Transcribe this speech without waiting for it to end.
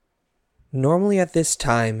Normally at this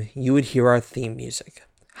time, you would hear our theme music.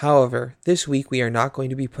 However, this week we are not going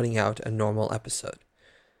to be putting out a normal episode.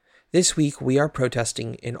 This week we are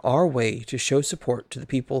protesting in our way to show support to the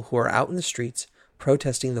people who are out in the streets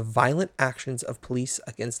protesting the violent actions of police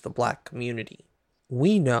against the Black community.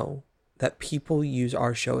 We know that people use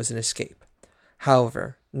our show as an escape.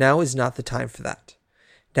 However, now is not the time for that.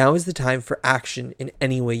 Now is the time for action in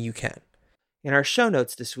any way you can. In our show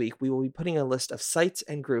notes this week, we will be putting a list of sites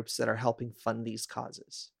and groups that are helping fund these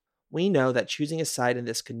causes. We know that choosing a side in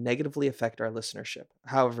this could negatively affect our listenership.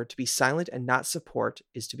 However, to be silent and not support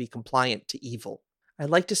is to be compliant to evil.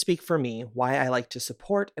 I'd like to speak for me why I like to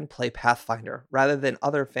support and play Pathfinder rather than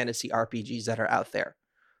other fantasy RPGs that are out there,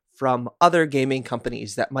 from other gaming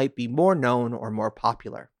companies that might be more known or more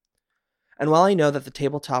popular. And while I know that the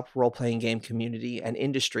tabletop role-playing game community and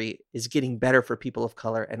industry is getting better for people of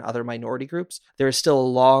color and other minority groups, there is still a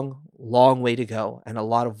long, long way to go and a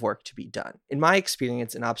lot of work to be done. In my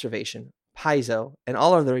experience and observation, Paizo and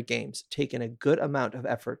all other games take in a good amount of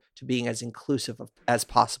effort to being as inclusive as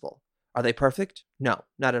possible. Are they perfect? No,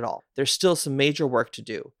 not at all. There's still some major work to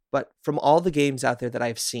do, but from all the games out there that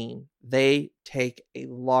I've seen, they take a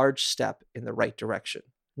large step in the right direction.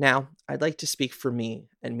 Now, I'd like to speak for me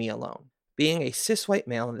and me alone. Being a cis white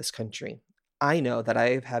male in this country, I know that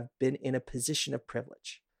I have been in a position of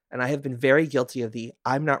privilege, and I have been very guilty of the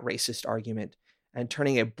I'm not racist argument and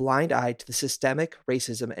turning a blind eye to the systemic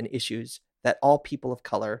racism and issues that all people of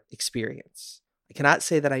color experience. I cannot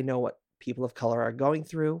say that I know what people of color are going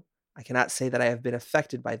through. I cannot say that I have been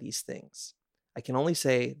affected by these things. I can only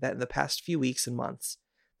say that in the past few weeks and months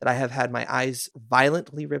that I have had my eyes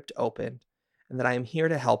violently ripped open and that I am here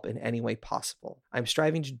to help in any way possible. I'm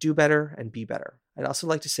striving to do better and be better. I'd also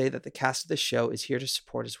like to say that the cast of this show is here to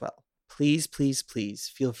support as well. Please, please, please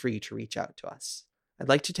feel free to reach out to us. I'd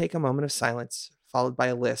like to take a moment of silence, followed by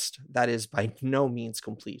a list that is by no means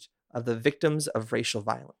complete of the victims of racial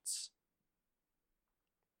violence.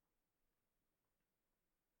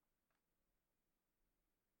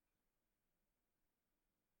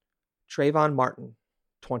 Trayvon Martin,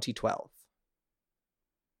 2012.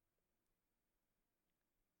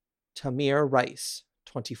 Tamir Rice,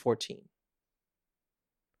 2014.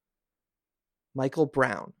 Michael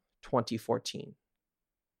Brown, 2014.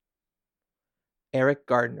 Eric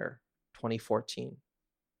Gardner, 2014.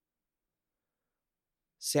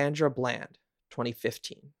 Sandra Bland,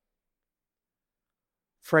 2015.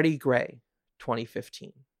 Freddie Gray,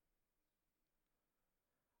 2015.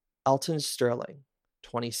 Elton Sterling,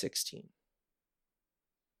 2016.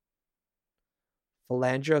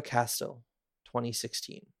 Philandro Castile,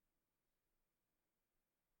 2016.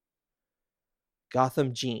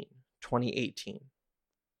 Gotham Jean, 2018.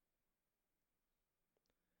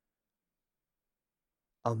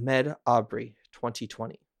 Ahmed Aubrey,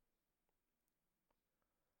 2020.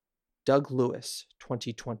 Doug Lewis,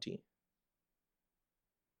 2020.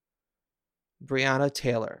 Breonna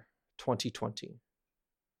Taylor, 2020.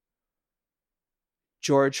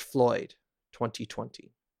 George Floyd,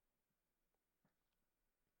 2020.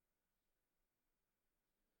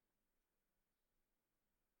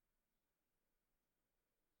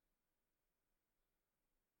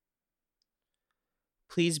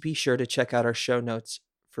 Please be sure to check out our show notes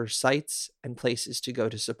for sites and places to go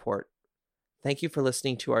to support. Thank you for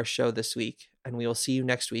listening to our show this week, and we will see you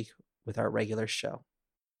next week with our regular show.